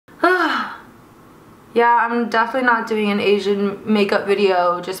Yeah, I'm definitely not doing an Asian makeup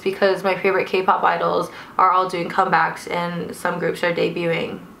video just because my favorite K-pop idols are all doing comebacks and some groups are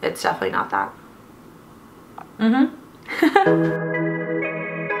debuting. It's definitely not that.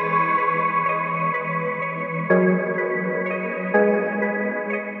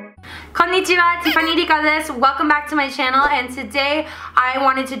 Konnichiwa, Tiffany Rikaです. Welcome back to my channel, and today I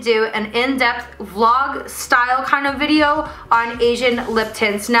wanted to do an in-depth vlog style kind of video on Asian lip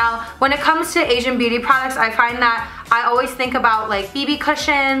tints. Now, when it comes to Asian beauty products, I find that I always think about like BB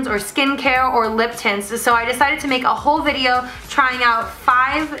cushions or skincare or lip tints. So I decided to make a whole video trying out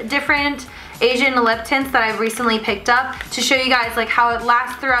 5 different Asian lip tints that I've recently picked up to show you guys like how it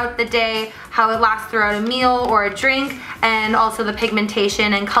lasts throughout the day, how it lasts throughout a meal or a drink, and also the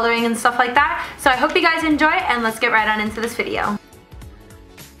pigmentation and coloring and stuff like that. So I hope you guys enjoy, and let's get right on into this video.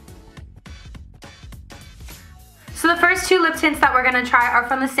 So the first 2 lip tints that we're going to try are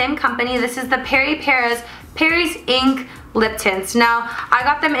from the same company. This is the PERIPERA's Paris Ink lip tints. Now, I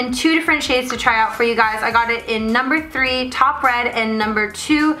got them in 2 different shades to try out for you guys. I got it in number 3, Top Red, and number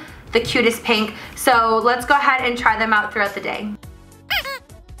 2, the Cutest Pink. So let's go ahead and try them out throughout the day.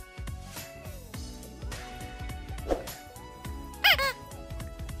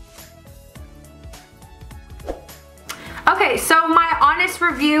 Okay, so my honest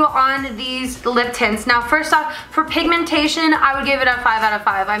review on these lip tints. Now, first off, for pigmentation, I would give it a 5 out of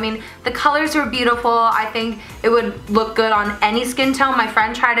 5. I mean, the colors are beautiful. I think it would look good on any skin tone. My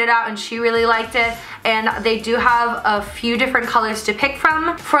friend tried it out and she really liked it. And they do have a few different colors to pick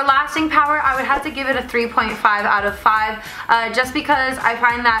from. For lasting power, I would have to give it a 3.5 out of 5, just because I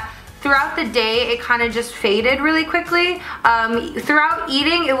find that throughout the day, it kind of just faded really quickly. Throughout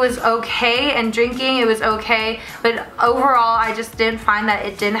eating, it was okay, and drinking, it was okay, but overall, I just didn't find that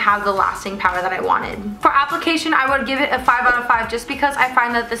it didn't have the lasting power that I wanted. For application, I would give it a 5 out of 5 just because I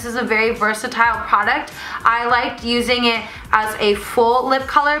find that this is a very versatile product. I liked using it as a full lip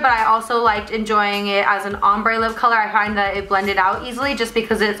color, but I also liked enjoying it as an ombre lip color. I find that it blended out easily just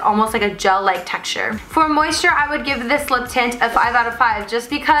because it's almost like a gel-like texture. For moisture, I would give this lip tint a 5 out of 5 just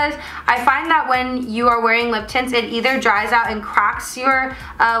because I find that when you are wearing lip tints, it either dries out and cracks your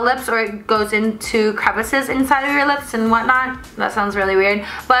lips, or it goes into crevices inside of your lips and whatnot. That sounds really weird,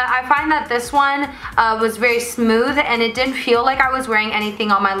 but I find that this one was very smooth and it didn't feel like I was wearing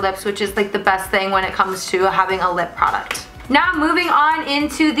anything on my lips, which is like the best thing when it comes to having a lip product. Now moving on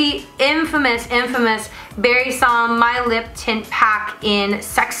into the infamous Berrisom My Lip Tint Pack in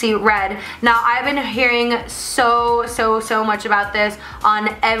Sexy Red. Now, I've been hearing so much about this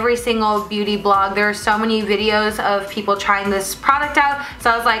on every single beauty blog. There are so many videos of people trying this product out, so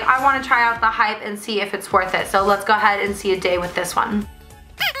I was like, I want to try out the hype and see if it's worth it. So let's go ahead and see a day with this one.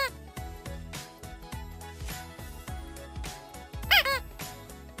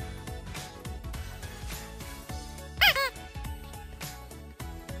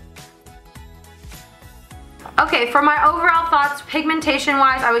 Okay, for my overall thoughts, pigmentation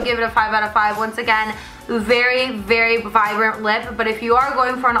wise, I would give it a 5 out of 5. Once again, very vibrant lip, but if you are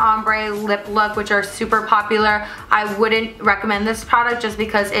going for an ombre lip look, which are super popular, I wouldn't recommend this product just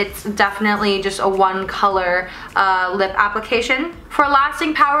because it's definitely just a one color lip application. For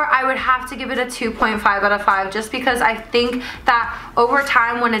lasting power, I would have to give it a 2.5 out of 5 just because I think that over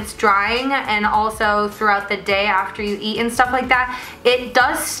time when it's drying and also throughout the day after you eat and stuff like that, it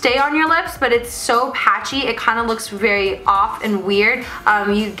does stay on your lips, but it's so patchy, it kind of looks very off and weird.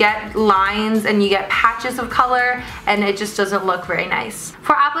 You get lines and you get patches of color and it just doesn't look very nice.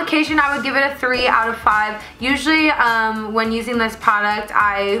 For application, I would give it a 3 out of 5. Usually when using this product,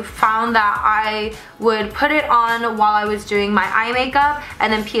 I found that I would put it on while I was doing my eye makeup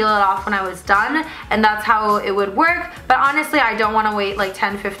and then peel it off when I was done, and that's how it would work. But honestly, I don't want to wait like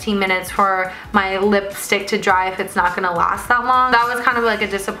 10-15 minutes for my lipstick to dry if it's not going to last that long. That was kind of like a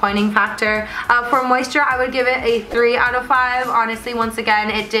disappointing factor. For moisture, I would give it a 3 out of 5. Honestly, once again,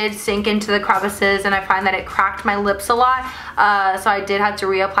 it did sink into the crevices and I find that it cracked my lips a lot, so I did have to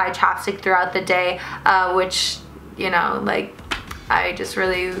reapply chapstick throughout the day, which, you know, like, I just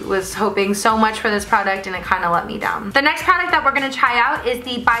really was hoping so much for this product and it kind of let me down. The next product that we're going to try out is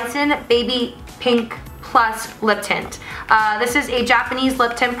the Bison Baby Pink Plus Lip Tint. This is a Japanese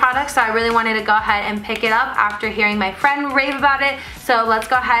lip tint product, so I really wanted to go ahead and pick it up after hearing my friend rave about it. So let's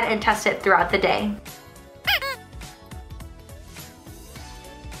go ahead and test it throughout the day.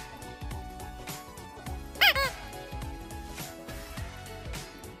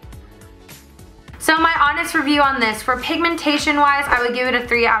 So my honest review on this, for pigmentation wise, I would give it a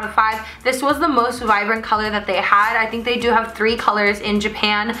 3 out of 5. This was the most vibrant color that they had. I think they do have 3 colors in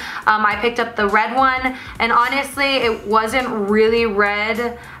Japan. I picked up the red one, and honestly, it wasn't really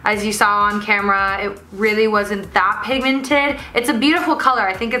red as you saw on camera. It really wasn't that pigmented. It's a beautiful color.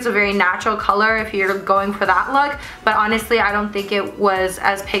 I think it's a very natural color if you're going for that look, but honestly, I don't think it was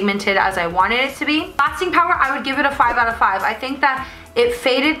as pigmented as I wanted it to be. Lasting power, I would give it a 5 out of 5. I think that it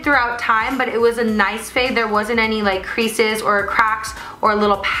faded throughout time, but it was a nice fade. There wasn't any like creases or cracks or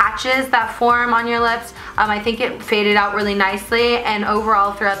little patches that form on your lips. I think it faded out really nicely, and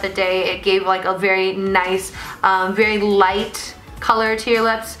overall throughout the day, it gave like a very nice, very light color to your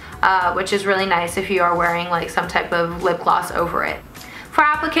lips, which is really nice if you are wearing like some type of lip gloss over it. For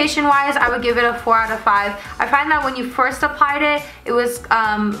application wise, I would give it a 4 out of 5. I find that when you first applied it, it was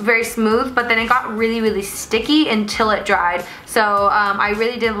very smooth, but then it got really sticky until it dried. So I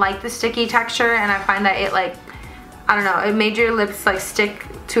really didn't like the sticky texture, and I find that it like, I don't know, it made your lips like stick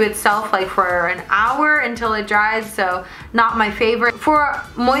to itself like for an hour until it dried, so not my favorite. For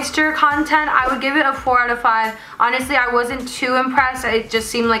moisture content, I would give it a 4 out of 5. Honestly, I wasn't too impressed. It just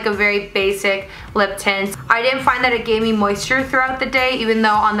seemed like a very basic lip tint. I didn't find that it gave me moisture throughout the day, even though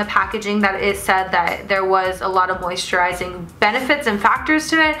on the packaging that it said that there was a lot of moisturizing benefits and factors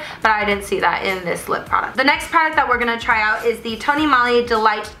to it, but I didn't see that in this lip product. The next product that we're gonna try out is the Moly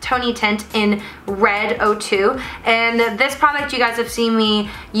Delight Tony Tint in Red 02, and this product you guys have seen me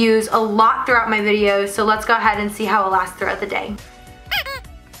use a lot throughout my videos, so let's go ahead and see how it lasts throughout the day.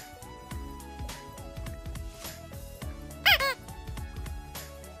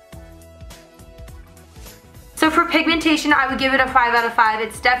 So for pigmentation, I would give it a 5 out of 5.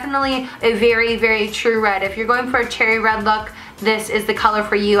 It's definitely a very true red. If you're going for a cherry red look, this is the color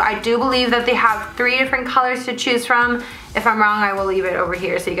for you. I do believe that they have 3 different colors to choose from. If I'm wrong, I will leave it over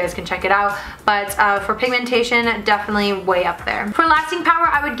here so you guys can check it out. But for pigmentation, definitely way up there. For lasting power,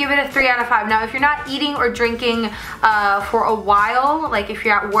 I would give it a 3 out of 5. Now, if you're not eating or drinking for a while, like if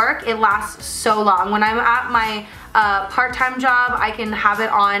you're at work, it lasts so long. When I'm at my part-time job, I can have it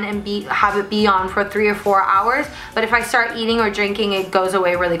on and have it be on for 3 or 4 hours, but if I start eating or drinking, it goes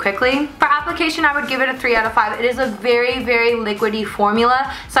away really quickly. For application, I would give it a 3 out of 5. It is a very liquidy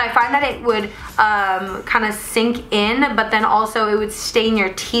formula, so I find that it would kind of sink in, but then also it would stain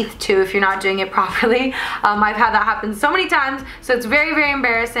your teeth too if you're not doing it properly. I've had that happen so many times, so it's very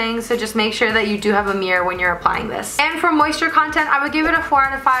embarrassing, so just make sure that you do have a mirror when you're applying this. And for moisture content, I would give it a 4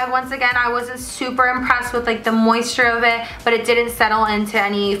 out of 5. Once again, I wasn't super impressed with like the moisture of it, but it didn't settle into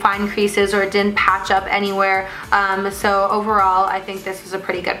any fine creases or it didn't patch up anywhere. So overall, I think this was a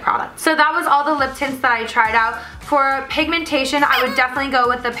pretty good product. So that was all the lip tints that I tried out. For pigmentation, I would definitely go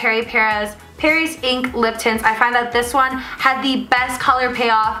with the Peri's Ink Lip Tints. I find that this one had the best color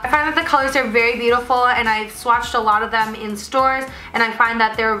payoff. I find that the colors are very beautiful, and I've swatched a lot of them in stores, and I find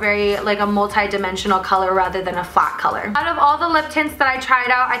that they're very like a multi-dimensional color rather than a flat color. Out of all the lip tints that I tried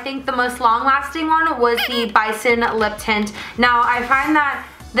out, I think the most long-lasting one was the Bison Lip Tint. Now, I find that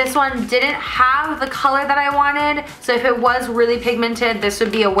this one didn't have the color that I wanted, so if it was really pigmented, this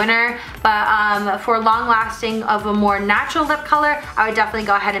would be a winner. But for long lasting of a more natural lip color, I would definitely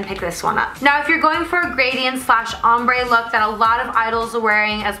go ahead and pick this one up. Now, if you're going for a gradient / ombre look that a lot of idols are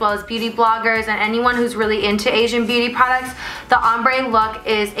wearing, as well as beauty bloggers and anyone who's really into Asian beauty products, the ombre look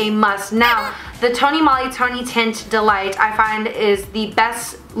is a must. Now, the Moly Tony Tint Delight, I find, is the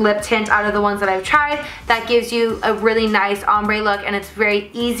best lip tint out of the ones that I've tried that gives you a really nice ombre look, and it's very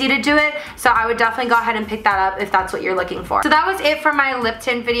easy to do it, so I would definitely go ahead and pick that up if that's what you're looking for. So that was it for my lip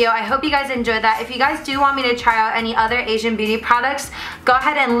tint video. I hope you guys enjoyed that. If you guys do want me to try out any other Asian beauty products, go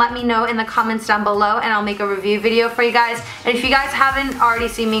ahead and let me know in the comments down below, and I'll make a review video for you guys. And if you guys haven't already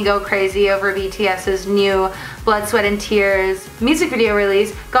seen me go crazy over BTS's new Blood, Sweat and Tears music video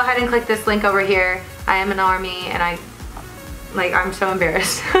release, go ahead and click this link over here. I am an ARMY, and I'm so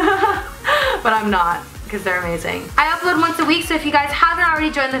embarrassed. But I'm not, because they're amazing. I upload once a week, so if you guys haven't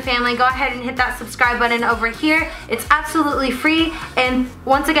already joined the family, go ahead and hit that subscribe button over here. It's absolutely free. And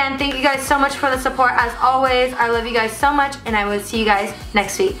once again, thank you guys so much for the support. As always, I love you guys so much, and I will see you guys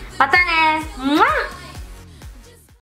next week. Mata ne! Mwah!